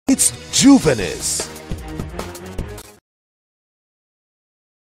Juvenis.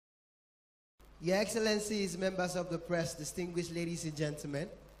 Your Excellencies, members of the press, distinguished ladies and gentlemen,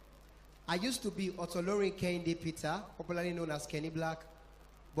 I used to be Otolorin Kehinde Peter, popularly known as Kenny Blaq,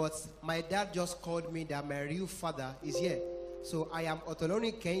 but my dad just called me that my real father is here. So I am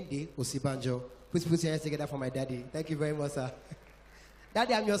Otolorin Kehinde Osinbajo. Please put your hands together for my daddy. Thank you very much, sir.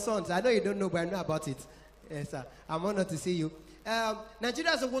 Daddy, I'm your son. So I know you don't know, but I know about it. Yes, sir. I'm honored to see you.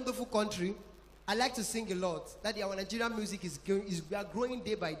 Nigeria is a wonderful country. I like to sing a lot. Daddy, our Nigerian music we are growing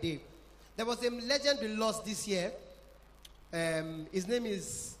day by day. There was a legend we lost this year. His name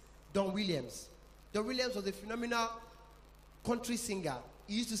is Don Williams. Don Williams was a phenomenal country singer.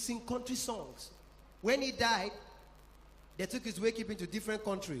 He used to sing country songs. When he died, they took his wakekeeping to different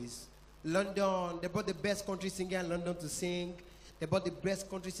countries. London, they brought the best country singer in London to sing. They brought the best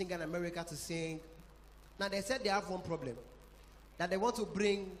country singer in America to sing. Now they said they have one problem. That they want to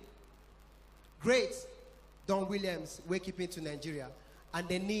bring great Don Williams wakekeeping to Nigeria. And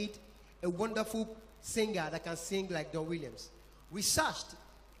they need a wonderful singer that can sing like Don Williams. We searched.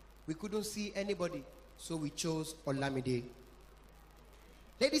 We couldn't see anybody. So we chose Olamide.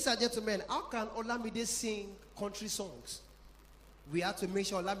 Ladies and gentlemen, how can Olamide sing country songs? We had to make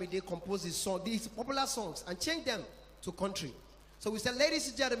sure Olamide compose these popular songs and change them to country. So we said, ladies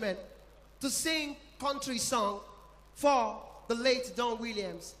and gentlemen, to sing country song for the late Don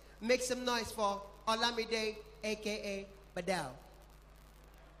Williams, make some noise for Olamide, a.k.a. Badal.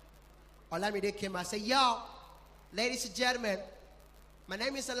 Olamide came and said, yo, ladies and gentlemen, my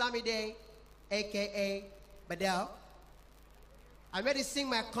name is Olamide, a.k.a. Badal. I'm ready to sing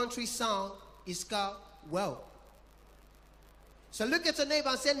my country song. It's called Well. So look at your neighbor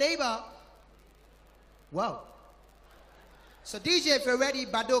and say, neighbor, well. So DJ, if you're ready,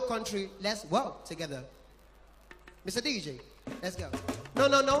 Bado country, let's well together. Mr. DJ, let's go. No.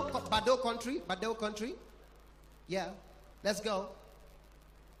 Bado country. Yeah, let's go.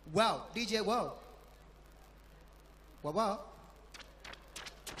 Wow, DJ, wow. Wow.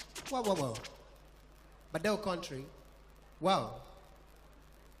 Bado country. Wow.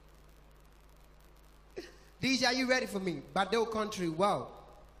 DJ, are you ready for me? Bado country, wow.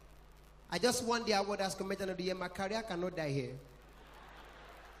 I just won the award as commentator of the year. My career cannot die here.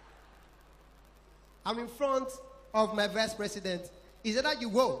 I'm in front of my vice president. Is it that you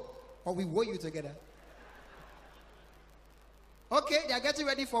woe or we woe you together? Okay, they are getting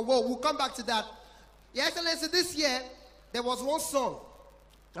ready for woe. We'll come back to that. Your Excellency, this year, there was one song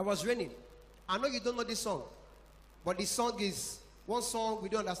that was raining. I know you don't know this song, but this song is one song we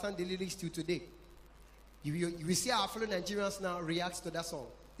don't understand the lyrics to today. You will see our fellow Nigerians now react to that song.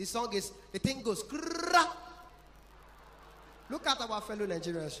 This song is, the thing goes, krrrra. Look at our fellow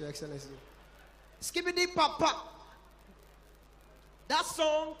Nigerians, Your Excellency. Skibbity papa. That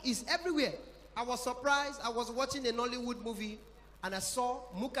song is everywhere. I was surprised. I was watching a Nollywood movie and I saw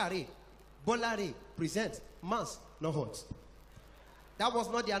Mukare, Bolare present Mans No Hot. That was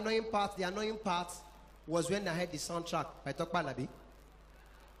not the annoying part. The annoying part was when I heard the soundtrack by Tokpa Labi.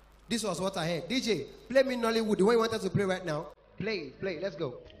 This was what I heard. DJ, play me Nollywood. The one you wanted to play right now. Play. Let's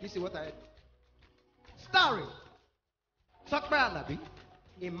go. This is what I heard. Starring Tokpa Labi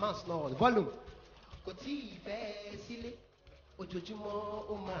in Mans No Hot. Volume. Koti ife sile, ojoojúmọ́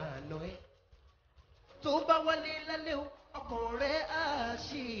ó máa nà ẹ́. Tó bá wálé lálẹ́ o, ọkàn rẹ̀ á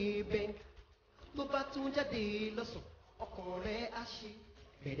ṣe bẹ́ẹ̀. Tó bá tún jáde lọ́sàn, ọkàn rẹ̀ á ṣe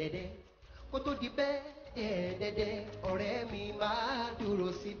bẹ́ẹ̀dẹ́dẹ́. Kó tó di bẹ́ẹ̀ dẹ́ẹ̀dẹ́dẹ́, ọ̀rẹ́ mi máa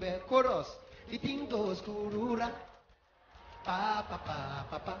dúró síbẹ̀. Chorus, the thing goes kurura. Pa.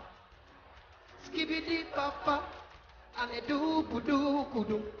 Skibidi papa, and a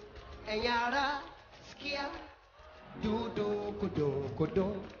do-kudu-kudu. Enyara. Do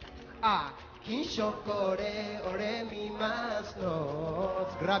kudo. Ah, kinshokore ore mi mas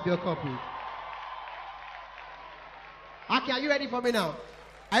not. Grab your copy. Okay, are you ready for me now?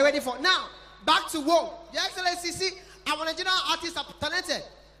 Are you ready for now? Back to Whoa. Your Excellency, see, our Nigerian artists are talented.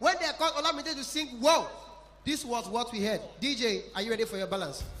 When they called Olamide to sing Whoa, this was what we heard. DJ, are you ready for your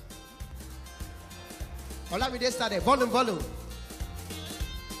balance? Olamide started. Volume.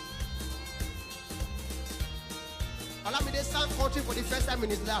 Olamide sang country for the first time in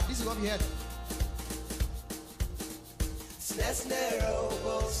his life. This is what we heard. Snare,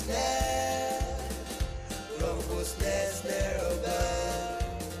 robo, snare. Robo, snare, robo.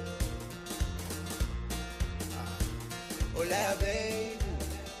 Ola, baby.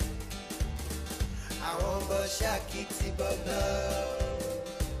 I want to shakiti baba.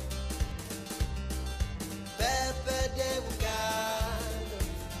 Pepe dem gano.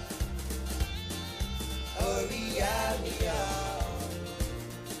 Oriamia.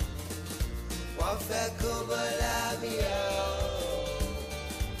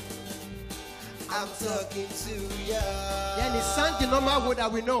 I'm talking to you. Then he sang the normal word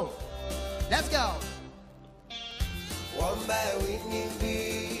that we know. Let's go. One by winning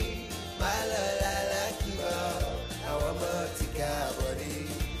be my la la la kiba. I want more to body.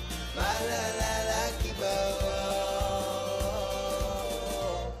 My la la la kiba.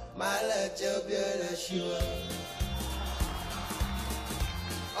 My la job you're sure.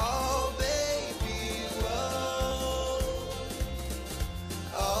 Oh baby, whoa.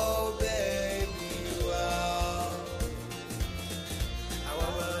 Oh baby, whoa. I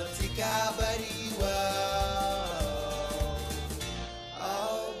want more to body, whoa.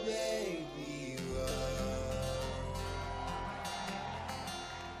 Oh baby, whoa.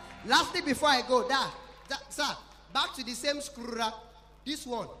 Lastly, before I go, sir, back to the same screwra. This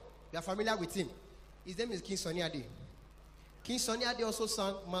one, you are familiar with him. His name is King Sunny Ade. King Sunny Ade also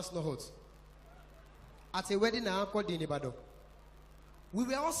sang Mass No Hot at a wedding I called in Ibadan. We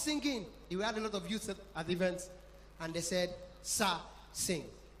were all singing. We had a lot of youth at the event, and they said, "Sir, sing."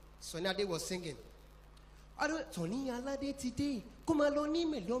 Sunny Ade was singing. Tony Alade today, come along,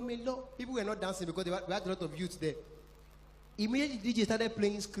 melo. People were not dancing because we had a lot of youth there. Immediately, DJ started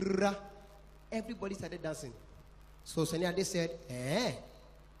playing skrrra. Everybody started dancing. So Sunny Ade said,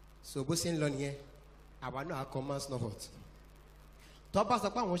 so Bosin Lonnie, I want to have commands no hot. Topas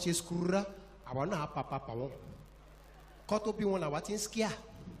upon what she's skrrra, I want to have papa. Cut up one of what in skia.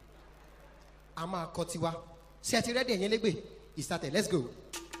 Ama Kotiwa. Set it ready and Yelegbe. He started. Let's go.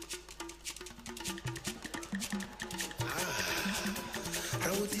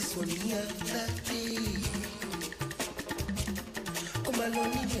 How this one here that day? Come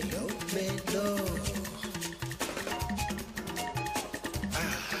along, mellow.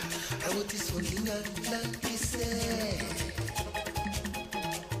 How this one here that day?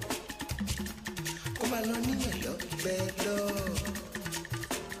 Come along, mellow.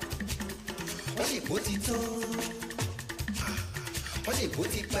 Wọ́n ṣe bó ti tán, wọ́n ṣe bó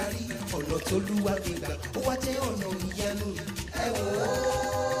ti parí, ọ̀nà tó lúwa gbégbá, ó wá jẹ́ ọ̀nà ìyanu. Ẹ wò ó,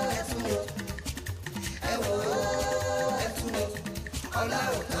 ẹ tún wò, ẹ wò ó, ẹ tún wò, ọlá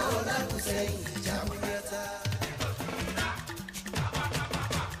ọ̀tá ọlá kò sẹ́yìn, ìjà múlẹ́ta.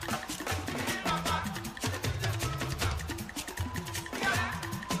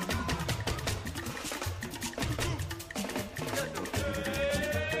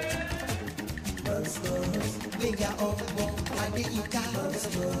 Gbẹ̀ngà ọmọ Adéyínká,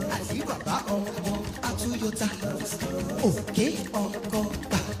 àti bàbá ọmọ Atúyọ̀tá, Òkè ọkọ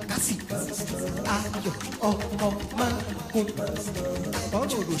Bàkásì, Ayọ̀ ọmọ Mákùn,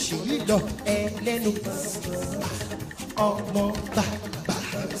 Akpororo ṣèyí lọ ẹlẹ́nu, ọmọ bàbá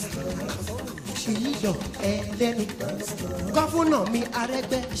ṣèyí lọ ẹlẹ́nu, gọ́fúnà mi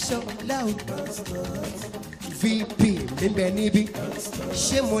Aregbesola o. VP níbẹ̀ níbí,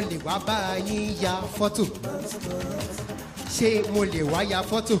 ṣé mo lè wá bá yín ya fọ́tò? Ṣé mo lè wá ya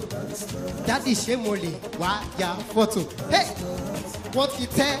fọ́tò? Dádì ṣé mo lè wá ya fọ́tò? Hey! Wọ́n ti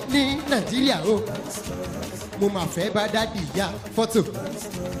tẹ́ ní Nàìjíríà o. Mo máa fẹ́ bá dádì ya fọ́tò.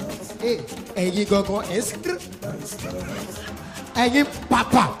 Hey! Ẹ̀yin gangan ẹ̀ ń skr. Ẹ̀yin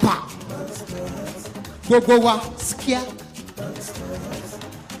pàpàpà. Gbogbo wa skia.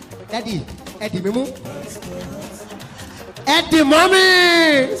 Dádì, ẹ̀dì mímú. Eddie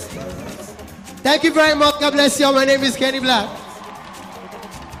Mommy! Thank you very much. God bless you. My name is Kenny Blaq.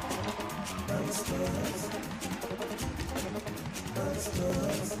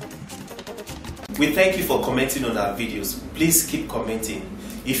 We thank you for commenting on our videos. Please keep commenting.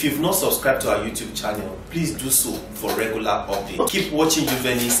 If you've not subscribed to our YouTube channel, please do so for regular updates. Keep watching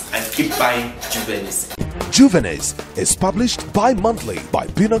Juvenis and keep buying Juvenis. Juvenis is published bi-monthly by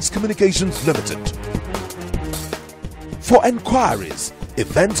Peanuts Communications Limited. For enquiries,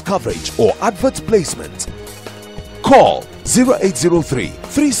 event coverage or advert placement, call 0803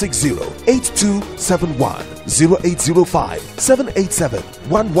 360 8271, 0805 787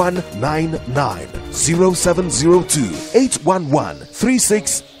 1199, 0702 811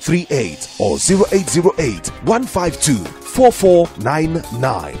 3638 or 0808 152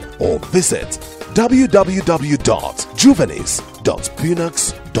 4499 or visit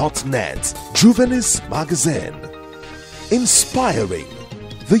www.juvenis.peanuts.net. Juvenis Magazine, inspiring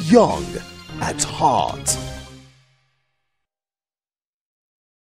the young at heart.